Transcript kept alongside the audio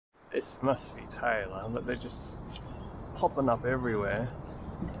This must be tailor, but they're just popping up everywhere.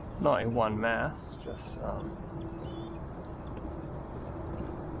 Not in one mass, just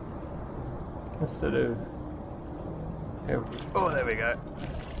sort of oh, there we go.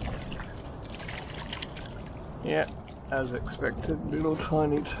 Yeah, as expected, little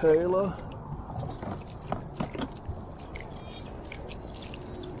tiny tailor.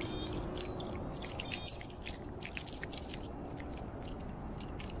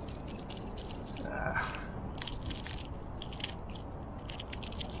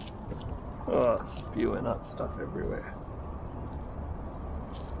 Oh, spewing up stuff everywhere.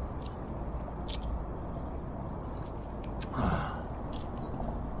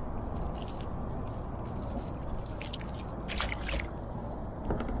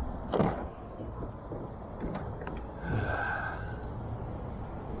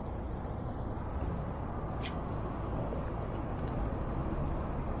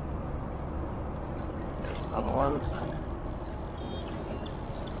 There's another one.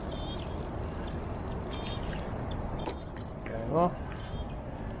 Well,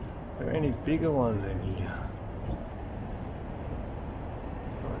 are there any bigger ones in here?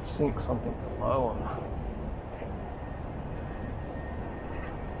 I think something below them.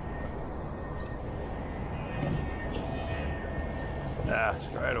 Ah,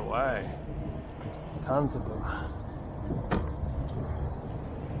 straight away. Tons of them.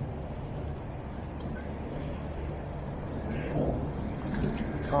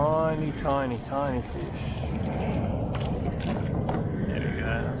 Tiny, tiny, tiny fish.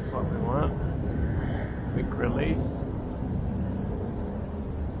 That's what we want. Quick release.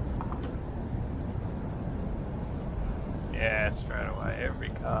 Yeah, straight away, every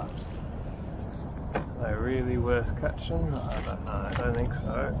cast. Are they really worth catching? I don't know, I don't think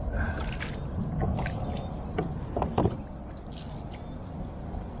so.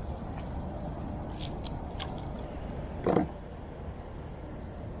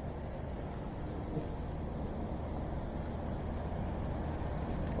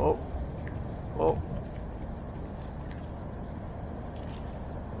 Oh, oh.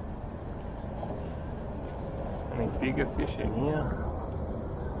 Any bigger fish in here?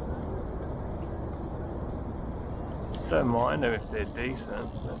 Don't mind them if they're decent,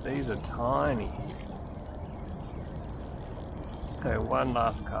 but these are tiny. Okay, one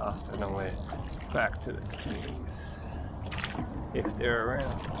last cast and then we're back to the seas. If they're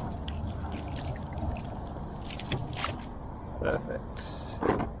around. Perfect.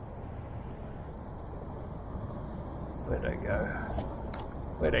 Where'd they go?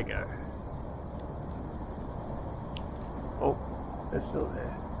 Where'd they go? Oh, they're still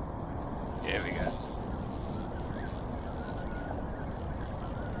there. There we go.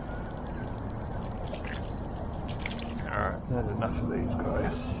 Alright, not enough of these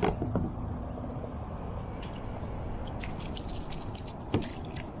guys.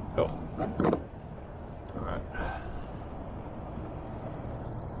 Oh. Alright.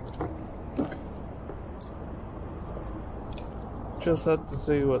 Just had to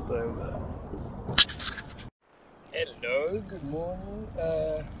see what they were. Hello, good morning.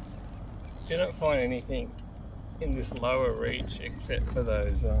 Didn't find anything in this lower reach except for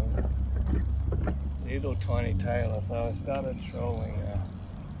those little tiny tailor, so I started trolling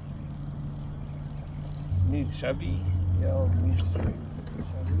new chubby, the old mystery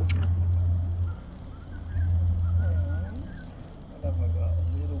chubby. What have I got?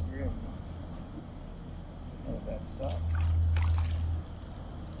 A little Bream. Not a bad start.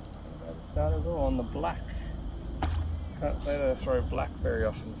 Started all on the black. Can't say that I throw black very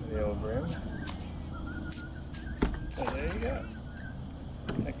often for the old Bream. So there you go.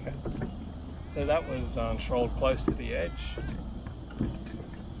 Okay. So that was trolled close to the edge.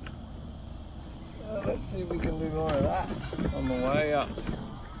 Let's see if we can do more of that on the way up.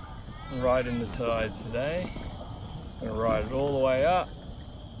 Riding the tides today. I'm going to ride it all the way up.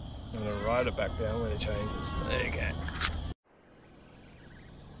 I'm going to ride it back down when it changes. There you go.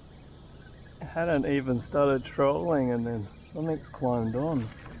 Hadn't even started trolling and then something's climbed on.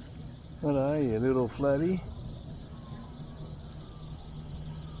 What are you, little flatty?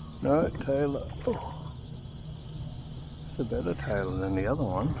 No, tailor. Oh, it's a better tailor than the other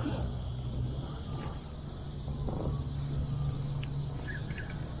one.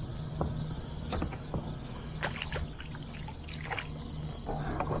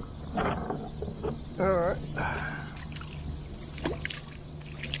 Alright.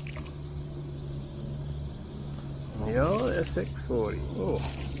 The old SX40. Oh.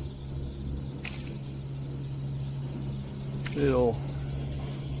 Little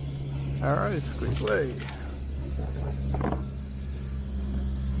arrow squid.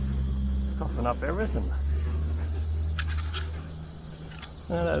 Coughing up everything.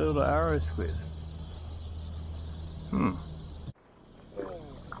 And that little arrow squid. Oh,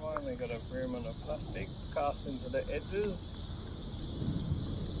 finally got a bream on a plastic, cast into the edges.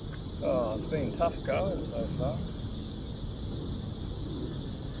 Oh, it's been tough going so far.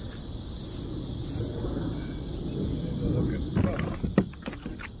 Look at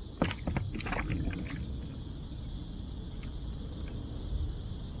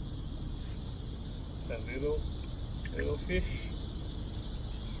a little fish.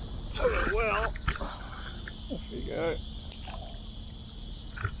 Well, off we go.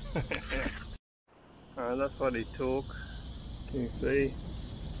 Alright, that's what he took. Can you see?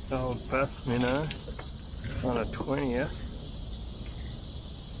 The old bass minnow on a 20th.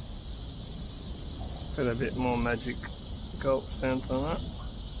 Got a bit more magic gulp scent on it.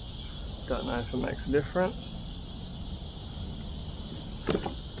 Don't know if it makes a difference.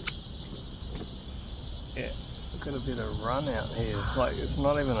 Yeah, got a bit of run out here. Like, it's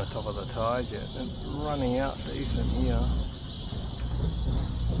not even on top of the tide yet. It's running out decent here.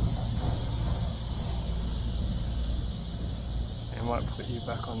 I might put you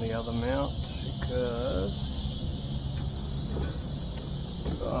back on the other mount because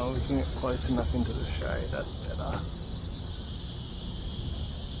we can get close enough into the shade. That's better.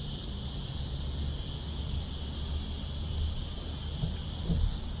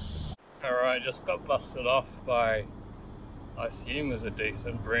 Alright, just got busted off by, I assume it was a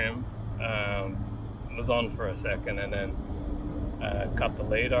decent bream. It was on for a second and then cut the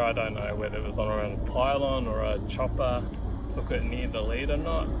leader. I don't know whether it was on a pylon or a chopper. Took it near the lead or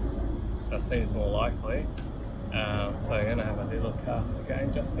not. That seems more likely. So I'm going to have a little cast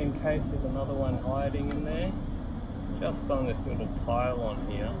again just in case there's another one hiding in there. Just on this little pylon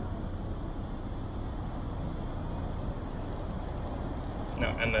here. No,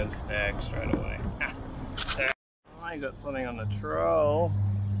 and then snag straight away. I got something on the troll.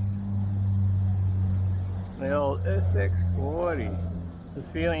 The old SX40.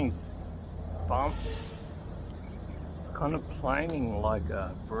 Just feeling bumped. Kind of planing like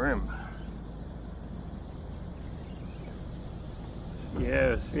a bream.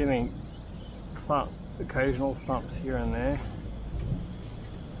 Yeah, it's feeling occasional thumps here and there.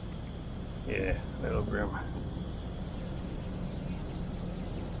 Yeah, little bream.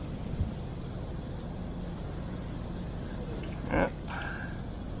 Yeah.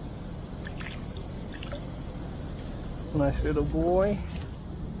 Nice little boy.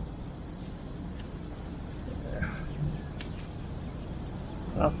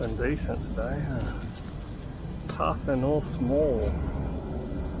 Nothing decent today, huh? Tough and all small.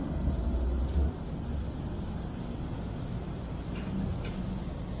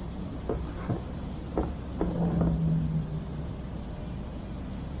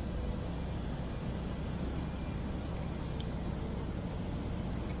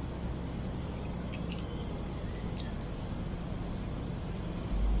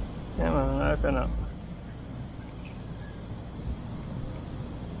 Come on, open up.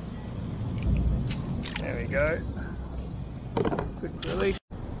 There we go. Quick release.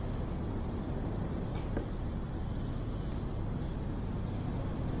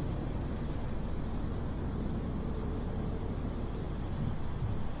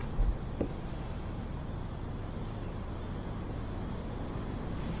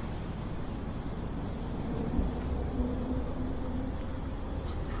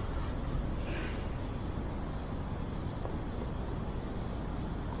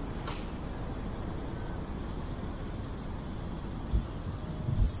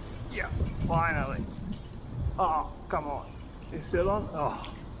 Yeah, finally. Oh, come on. It's still on? Oh,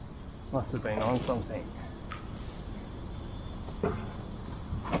 must have been on something.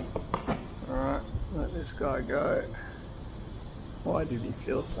 Alright, let this guy go. Why did he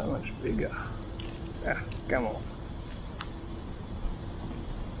feel so much bigger? Ah, come on.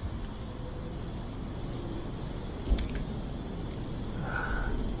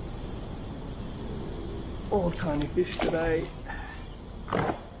 All tiny fish today.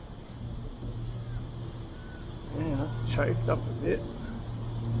 Yeah, that's chafed up a bit.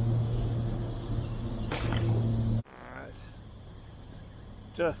 Alright.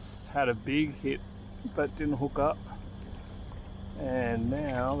 Just had a big hit but didn't hook up. And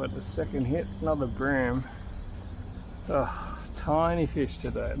now at the second hit, another bream. Oh, tiny fish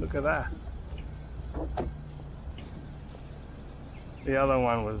today, look at that. The other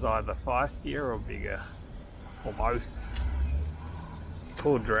one was either feistier or bigger, or both.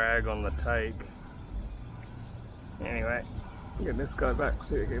 Full drag on the take. Anyway, get this guy back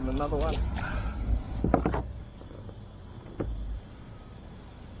so we give him another one.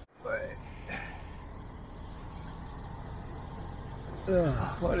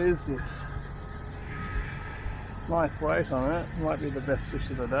 What is this? Nice weight on it. Might be the best fish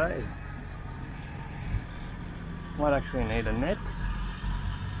of the day. Might actually need a net.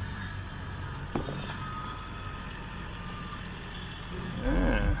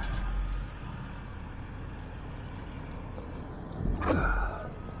 Yeah.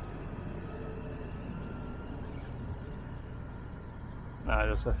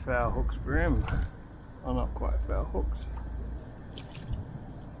 No, just a foul hooked bream. Oh, not quite foul hooked.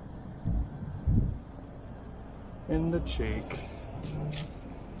 In the cheek.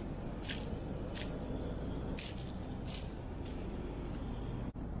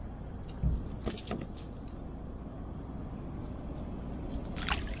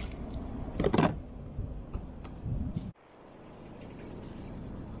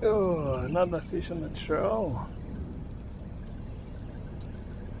 Oh, another fish on the trawl.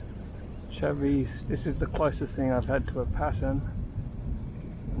 Chubbies. This is the closest thing I've had to a pattern.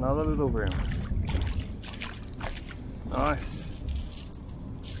 Another little bream. Nice.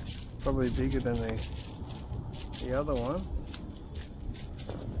 Probably bigger than the other ones.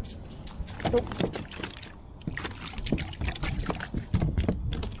 Oh.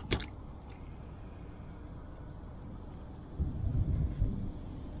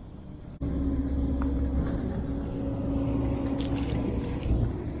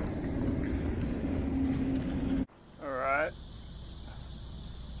 Alright.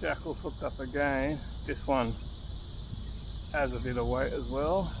 Jackall's hooked up again. This one has a bit of weight as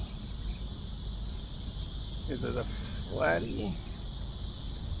well. Is it a flatty?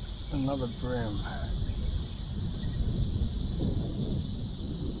 Another bream.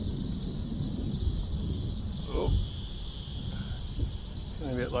 Oh,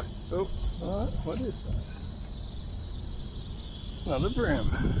 a bit like, oh, what is that? Another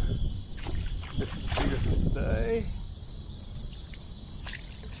bream. This is the biggest of the day.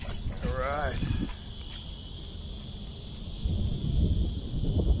 Alright.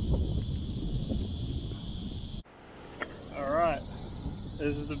 Alright,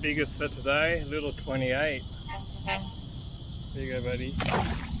 this is the biggest for today, little 28. There you go, buddy.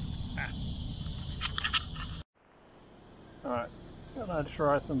 Alright, gonna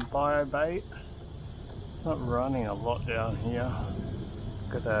try some bio bait. It's not running a lot down here.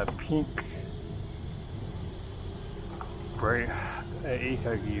 Got a pink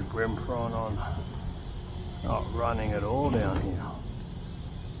Ecogear Bream prawn on. Not running at all down here.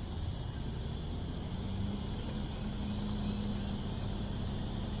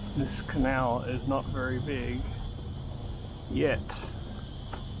 This canal is not very big yet.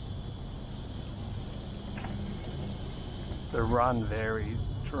 The run varies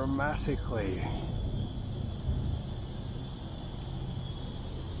dramatically.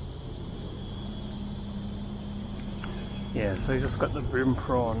 Yeah, so you just got the bream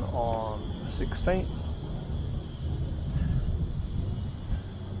prawn on the 16th.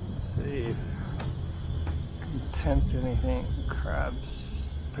 Let's see if I can tempt anything. Crabs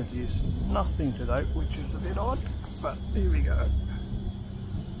produce nothing to date, which is a bit odd, but here we go.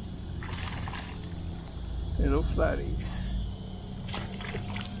 Little flatty.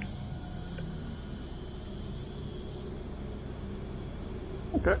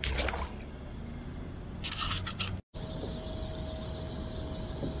 Okay.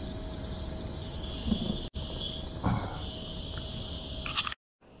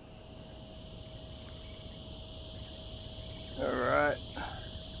 Alright.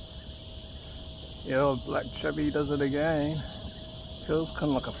 The old black chubby does it again. Feels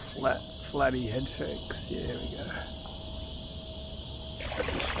kind of like a flatty head shakes. Yeah, here we go.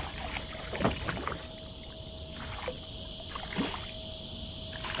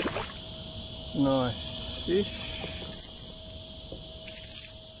 Nice fish.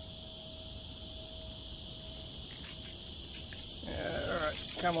 Yeah, alright,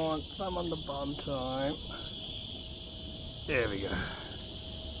 come on, thumb on the bum time. There we go.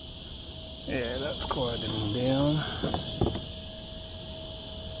 Yeah, that's quieting down.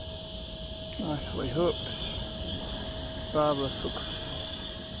 Nicely hooked. Barbless hooks.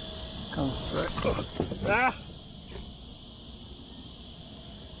 Comes straight. Oh. Ah!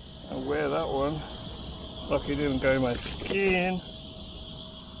 I'll wear that one. Lucky it didn't go in my skin.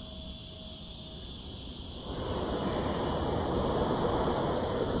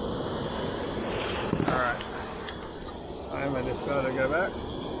 Alright. I just gotta go back.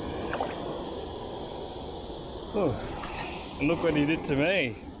 Oh, and look what he did to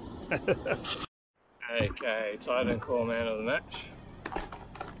me. Okay, tight and core man of the match.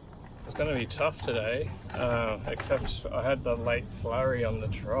 It's going to be tough today, except I had the late flurry on the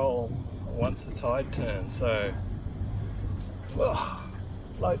troll once the tide turned, so Oh,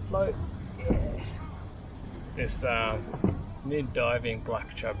 float, float. Yeah. This mid-diving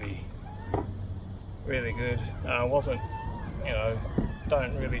black chubby. Really good. Wasn't, you know,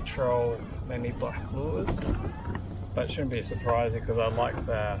 don't really troll many black lures, but it shouldn't be a surprise because I like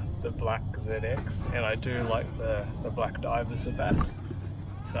the black ZX and I do like the black divers of bass.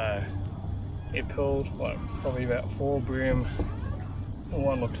 So it pulled what, probably about 4 bream,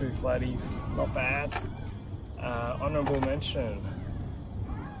 1 or 2 flatties, not bad. Honourable mention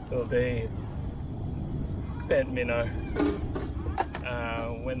will be bent minnow.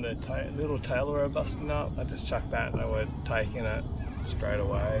 When the little tail were busting up, I just chucked that and I was taking it straight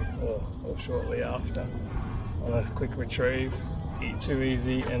away or shortly after on a quick retrieve. Too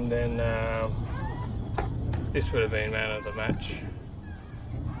easy, and then this would have been man of the match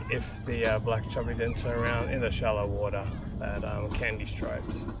if the black chubby didn't turn around in the shallow water. That candy striped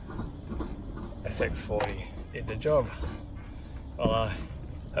SX40 did the job. Well, I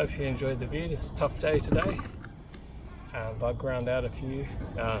hope you enjoyed the video. It's a tough day today. Bug ground out a few.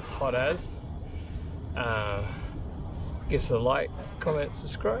 It's hot as. Give us a like, comment,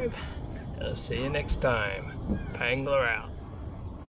 subscribe, and I'll see you next time. Pangler out.